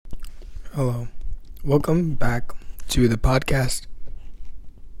Hello. Welcome back to the podcast.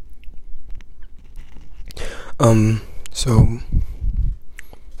 So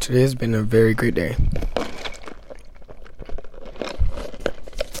today has been a very great day.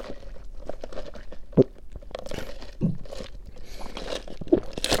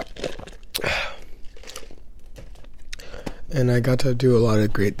 And I got to do a lot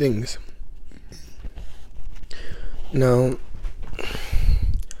of great things. Now,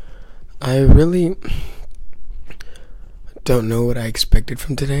 I really don't know what I expected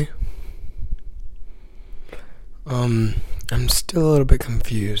from today. I'm still a little bit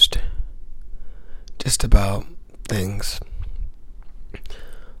confused just about things.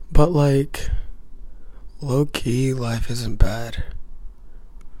 But low-key, life isn't bad.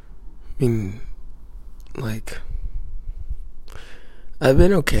 I mean, I've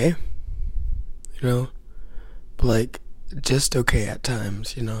been okay, but just okay at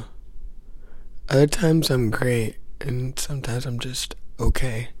times, Other times I'm great, and sometimes I'm just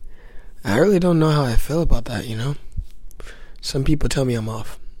okay. I really don't know how I feel about that, Some people tell me I'm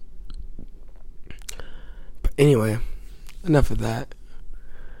off. But anyway, enough of that.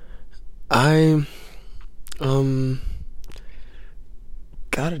 I,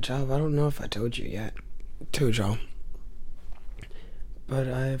 got a job. I don't know if I told you yet. Told y'all. But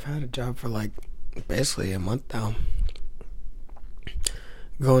I've had a job for basically a month now.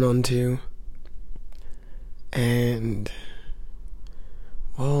 Going on 2. And,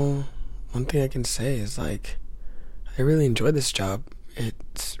 well, one thing I can say is I really enjoy this job.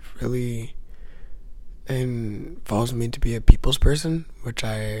 It's really involves me to be a people's person, which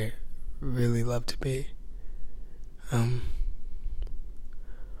I really love to be.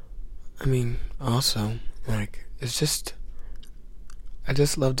 Also, I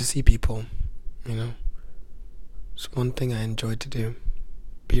just love to see people, It's one thing I enjoy to do,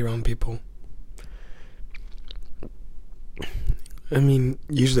 be around people.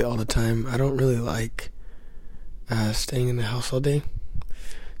 Usually all the time. I don't really like staying in the house all day.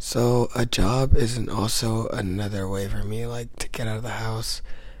 So a job isn't also another way for me, to get out of the house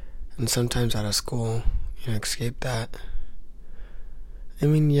and sometimes out of school, escape that.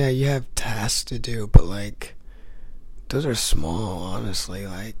 Yeah, you have tasks to do, but those are small, honestly.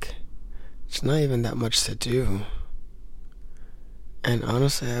 It's not even that much to do. And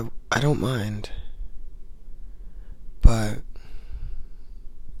honestly, I don't mind. But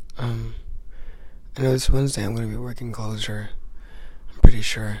I know this Wednesday I'm going to be working closure. I'm pretty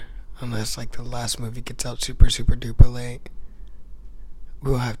sure. Unless the last movie gets out super duper late.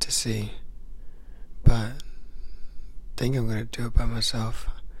 We'll have to see. But I think I'm going to do it by myself.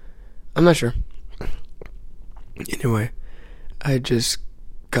 I'm not sure. Anyway, I just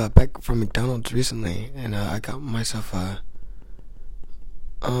got back from McDonald's recently, and I got myself a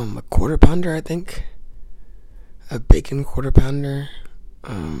quarter pounder, I think. A bacon quarter pounder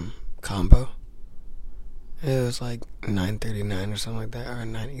combo. It was $9.39 or something like that, or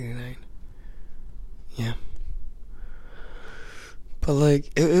 $9.89. Yeah. But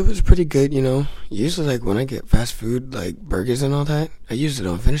it was pretty good, Usually when I get fast food, burgers and all that, I usually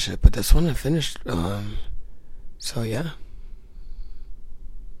don't finish it, but this one I finished. So yeah.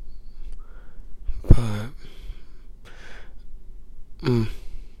 But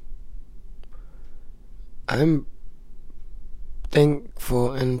I'm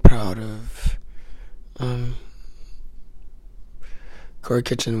thankful and proud of Corey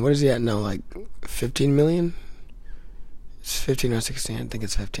Kitchen. What is he at now? 15 million? It's 15 or 16. I think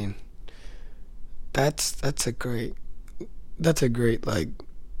it's 15. That's a great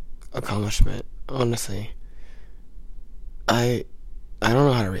accomplishment, honestly. I don't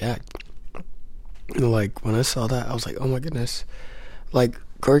know how to react. When I saw that, I was like, oh my goodness.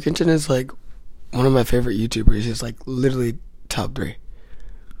 Corey Kitchen is one of my favorite YouTubers. He's literally top 3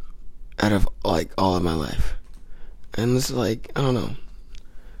 out of all of my life. And this is I don't know.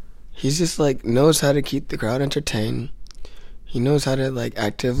 He's just knows how to keep the crowd entertained. He knows how to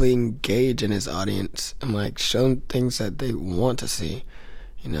actively engage in his audience and show things that they want to see,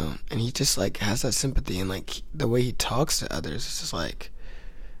 and he just has that sympathy, and the way he talks to others is just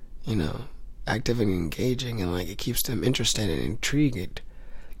active and engaging, and it keeps them interested and intrigued.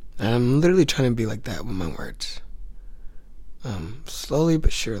 And I'm literally trying to be like that with my words. Slowly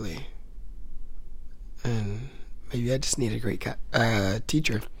but surely. And maybe I just need a great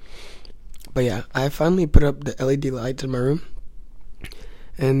teacher. But yeah, I finally put up the LED lights in my room.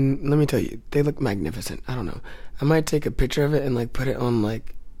 And let me tell you, they look magnificent. I don't know. I might take a picture of it and put it on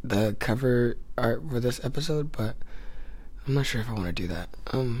the cover art for this episode, but I'm not sure if I want to do that.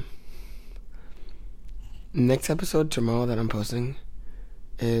 Next episode tomorrow that I'm posting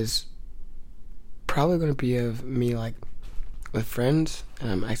is probably gonna be of me like with friends,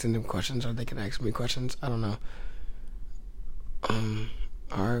 and I'm asking them questions, or they can ask me questions. I don't know.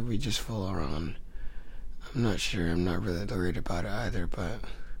 Or we just fool around. I'm not sure. I'm not really worried about it either, but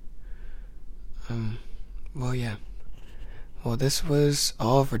well, yeah. Well, this was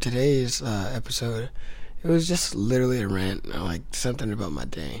all for today's episode. It was just literally a rant, like something about my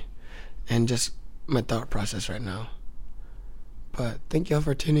day, and just my thought process right now. But thank y'all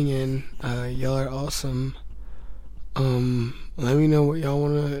for tuning in. Y'all are awesome. Let me know what y'all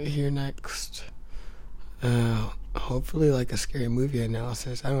want to hear next. Hopefully like a scary movie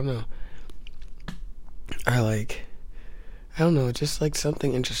analysis. I don't know. Or like, I don't know, just like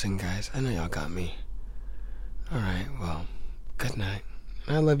something interesting, guys. I know y'all got me. Alright, well, good night.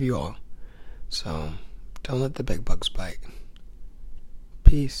 And I love you all. So, don't let the big bugs bite.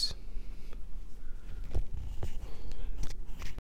 Peace.